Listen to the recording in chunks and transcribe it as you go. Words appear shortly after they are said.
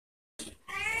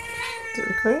Is it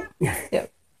recording?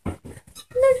 Yep.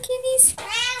 Look, kitties.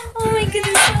 Oh my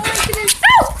goodness. Oh my goodness.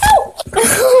 Oh! I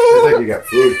think you got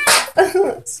food.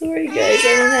 Sorry, guys.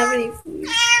 I don't have any food.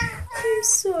 I'm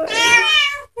sorry. Hi.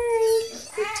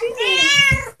 What's your name?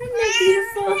 Hello,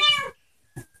 beautiful.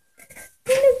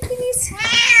 Hello, kitties.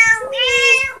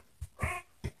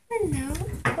 Hello.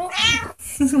 Oh.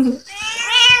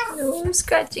 No, I'm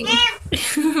scratching.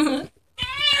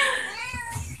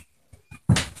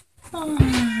 Oh.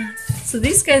 So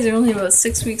these guys are only about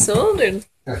 6 weeks old, or?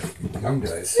 Young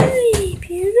guys. Hey,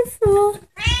 beautiful.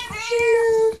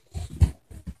 Hello.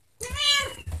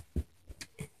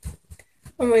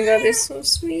 Oh my god, they're so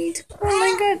sweet. Oh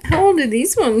my god, how old are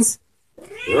these ones?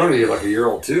 They're only like a year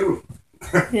old too.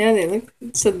 Yeah, they look.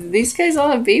 So these guys all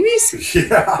have babies?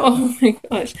 Yeah. Oh my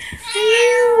gosh.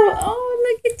 Hello. Oh,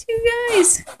 look at you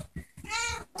guys.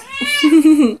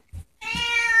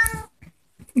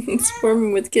 It's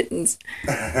swarming with kittens.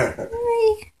 Hi.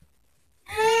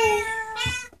 Hi.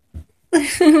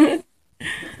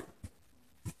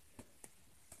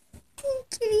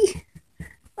 Kitty.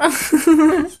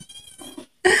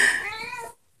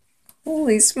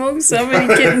 Holy smokes, how many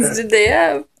kittens did they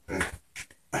have?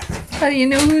 How do you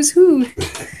know who's who?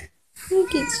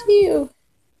 Look at you.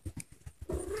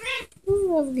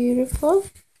 Oh, beautiful.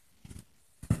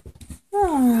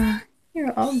 Ah,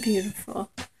 you're all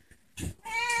beautiful.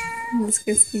 Let's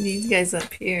go see these guys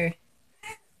up here.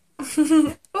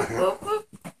 Whoop, whoop, whoop.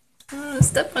 Oh,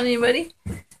 step on anybody.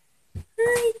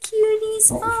 Hi,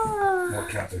 cuties. Oh, More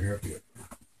cats are here for you.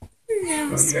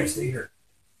 no, Stay here.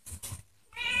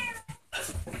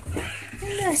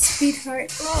 hello,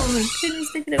 sweetheart. Oh my goodness,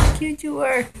 look at how cute you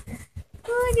are.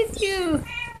 Oh, look at you.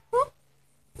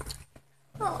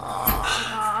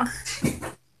 Oh.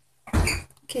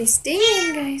 Okay, stay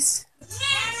in, guys.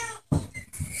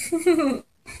 Meow.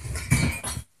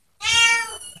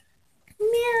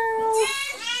 Meow.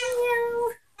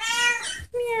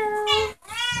 Meow.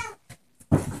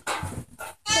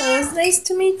 Well, it was nice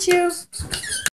to meet you.